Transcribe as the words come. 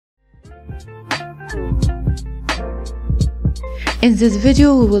In this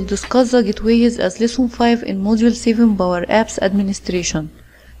video, we will discuss the gateways as Lesson 5 in Module 7 PowerApps Administration.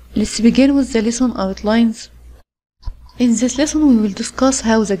 Let's begin with the lesson outlines. In this lesson, we will discuss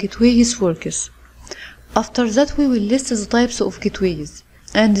how the gateways works. After that, we will list the types of gateways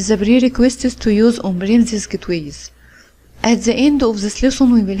and the prerequisites to use on-premises gateways. At the end of this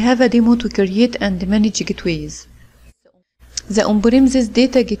lesson, we will have a demo to create and manage gateways. The on-premises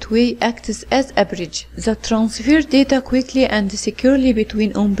data gateway acts as a bridge that transfers data quickly and securely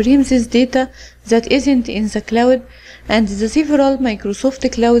between on-premises data that isn't in the cloud and the several Microsoft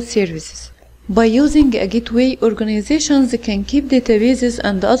Cloud services. By using a gateway, organizations can keep databases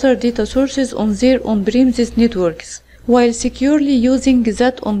and other data sources on their on-premises networks, while securely using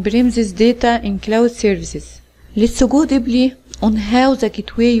that on-premises data in cloud services. Let's go deeply on how the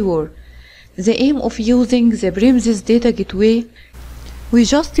gateway works. The aim of using the premises data gateway. We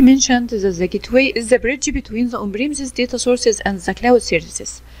just mentioned that the gateway is the bridge between the on-premises data sources and the cloud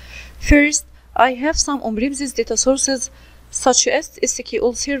services. First, I have some on-premises data sources such as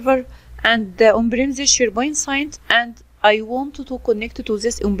SQL Server and the on-premises SharePoint site, and I want to connect to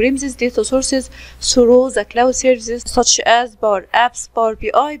this on-premises data sources through the cloud services such as PowerApps, Power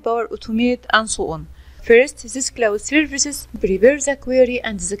BI, Power Automate, and so on. First, these cloud services prepare the query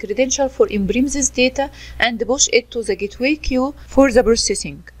and the credential for on-premises data and push it to the gateway queue for the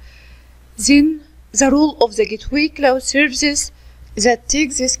processing. Then, the role of the gateway cloud services that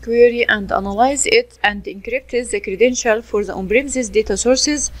takes this query and analyze it and encrypts the credential for the on-premises data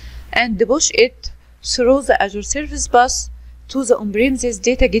sources and push it through the Azure Service Bus to the on-premises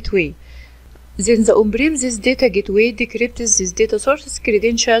data gateway. Then the on-premises data gateway decrypts these data sources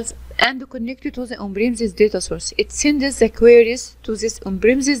credentials and connects to the on-premises data source. It sends the queries to this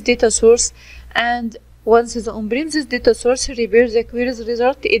on-premises data source, and once the on-premises data source repairs the queries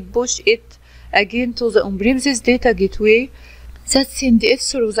result, it pushes it again to the on-premises data gateway that sends it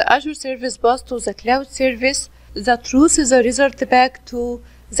through the Azure Service Bus to the cloud service that routes the result back to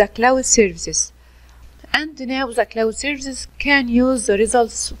the cloud services. And now the cloud services can use the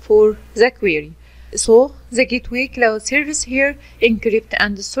results for the query. So the gateway cloud service here encrypt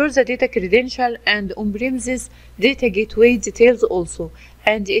and store the data credential and on-premises data gateway details also,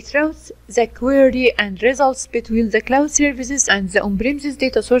 and it routes the query and results between the cloud services and the on-premises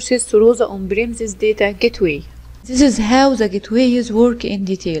data sources through the on-premises data gateway. This is how the gateways work in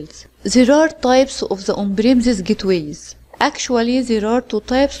details. There are types of the on-premises gateways. Actually, there are two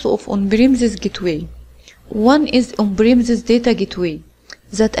types of on-premises gateway. One is on-premises data gateway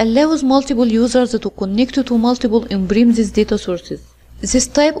that allows multiple users to connect to multiple on-premises data sources. This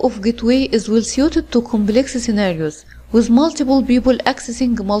type of gateway is well suited to complex scenarios with multiple people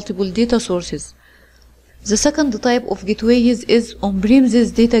accessing multiple data sources. The second type of gateways is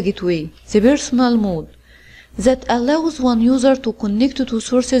on-premises data gateway, the personal mode, that allows one user to connect to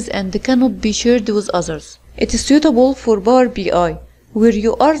sources and cannot be shared with others. It is suitable for Power BI, where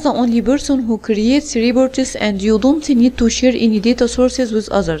you are the only person who creates reports and you don't need to share any data sources with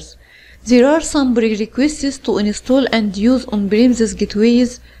others. There are some prerequisites to install and use on-premises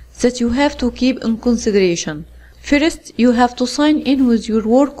gateways that you have to keep in consideration. First, you have to sign in with your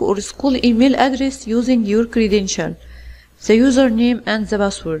work or school email address using your credential, the username and the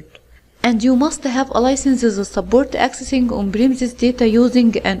password. And you must have a license that supports accessing on-premises data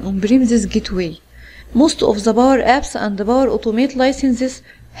using an on-premises gateway. Most of the PowerApps and the Power Automate licenses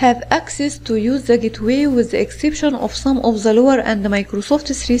have access to use the gateway with the exception of some of the lower and Microsoft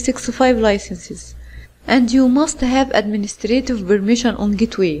 365 licenses. And you must have administrative permission on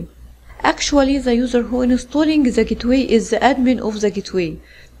gateway. Actually, the user who is installing the gateway is the admin of the gateway.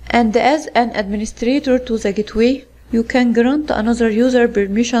 And as an administrator to the gateway, you can grant another user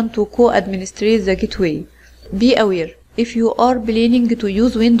permission to co-administrate the gateway. Be aware, if you are planning to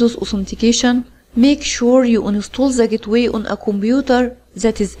use Windows authentication, make sure you install the gateway on a computer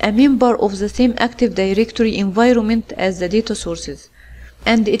that is a member of the same Active Directory environment as the data sources.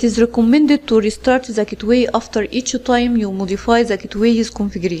 And it is recommended to restart the gateway after each time you modify the gateway's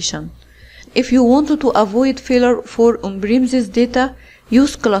configuration. If you want to avoid failure for on-premises data,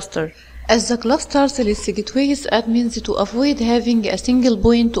 use cluster, as the clusters lets gateways admins to avoid having a single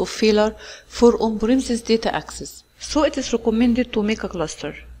point of failure for on-premises data access. So it is recommended to make a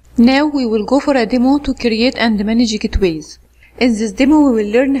cluster. Now we will go for a demo to create and manage gateways. In this demo we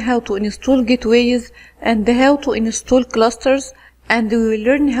will learn how to install gateways and how to install clusters, and we will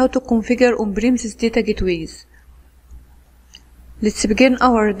learn how to configure on-premises data gateways. Let's begin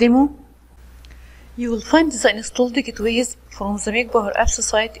our demo. You will find the installed gateways from the Make PowerApps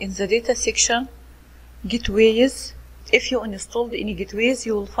site in the Data section, Gateways, If you installed any gateways,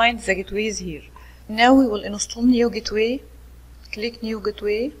 you will find the gateways here. Now we will install new gateway. Click new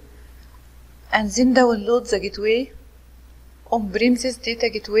gateway and then download the gateway. On-premises data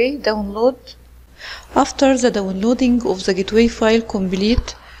gateway download. After the downloading of the gateway file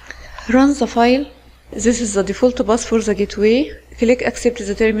complete, run the file. This is the default path for the gateway. Click accept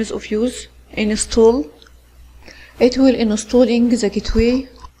the terms of use. Install. It will installing the gateway.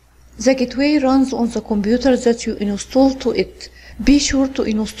 The gateway runs on the computer that you install to it. Be sure to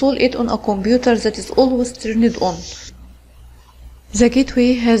install it on a computer that is always turned on. The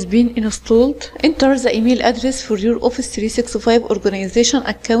gateway has been installed. Enter the email address for your Office 365 organization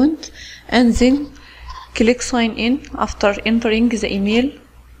account and then click sign in. After entering the email,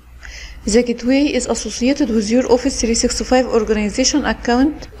 the gateway is associated with your Office 365 organization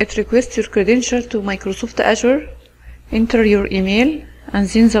account. It requests your credential to Microsoft Azure. Enter your email and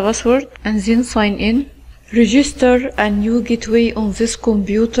then the password and then sign in. Register a new gateway on this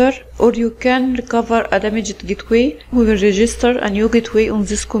computer, or you can recover a damaged gateway. We will register a new gateway on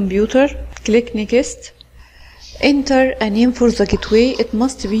this computer. Click next. Enter a name for the gateway. It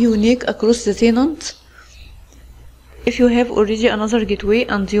must be unique across the tenant. If you have already another gateway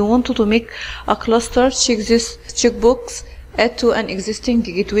and you want to make a cluster, check this checkbox, add to an existing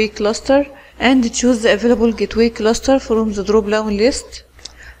gateway cluster, and choose the available gateway cluster from the drop-down list.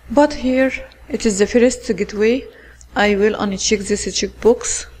 But here it is the first gateway. I will uncheck this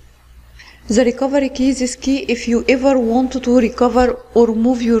checkbox. The recovery key, this key, if you ever want to recover or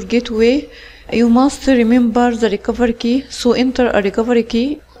move your gateway, you must remember the recovery key. So enter a recovery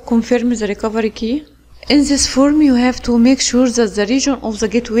key, confirm the recovery key. In this form, you have to make sure that the region of the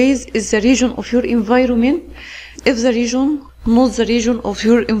gateways is the region of your environment. If the region not the region of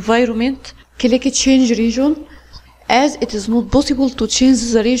your environment, click change region. As it is not possible to change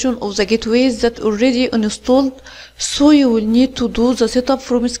the region of the gateways that already installed, so you will need to do the setup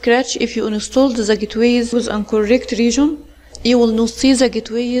from scratch. If you installed the gateways with incorrect region, you will not see the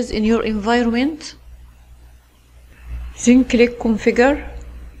gateways in your environment. Then click configure.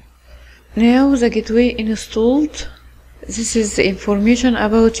 Now the gateway installed. This is the information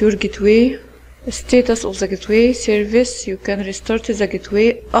about your gateway. Status of the gateway service. You can restart the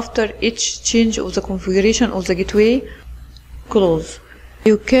gateway after each change of the configuration of the gateway. Close.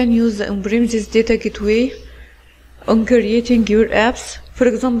 You can use the on-premises data gateway on creating your apps. For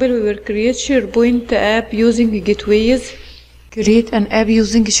example, we will create SharePoint app using gateways. Create an app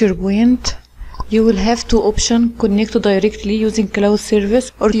using SharePoint. You will have two options: connect directly using cloud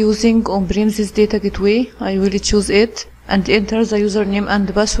service or using on-premises data gateway. I will choose it and enter the username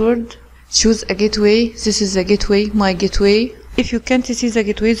and password. Choose a gateway. This is the gateway, my gateway. If you can't see the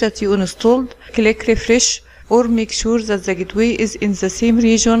gateway that you installed, click refresh or make sure that the gateway is in the same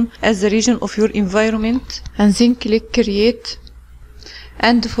region as the region of your environment, and then click create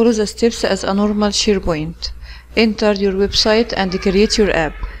and follow the steps as a normal SharePoint. Enter your website and create your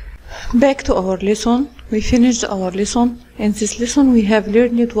app. Back to our lesson. We finished our lesson. In this lesson we have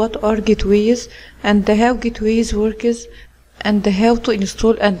learned what are gateways and how gateways work and how to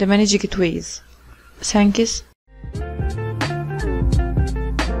install and manage gateways. Thanks.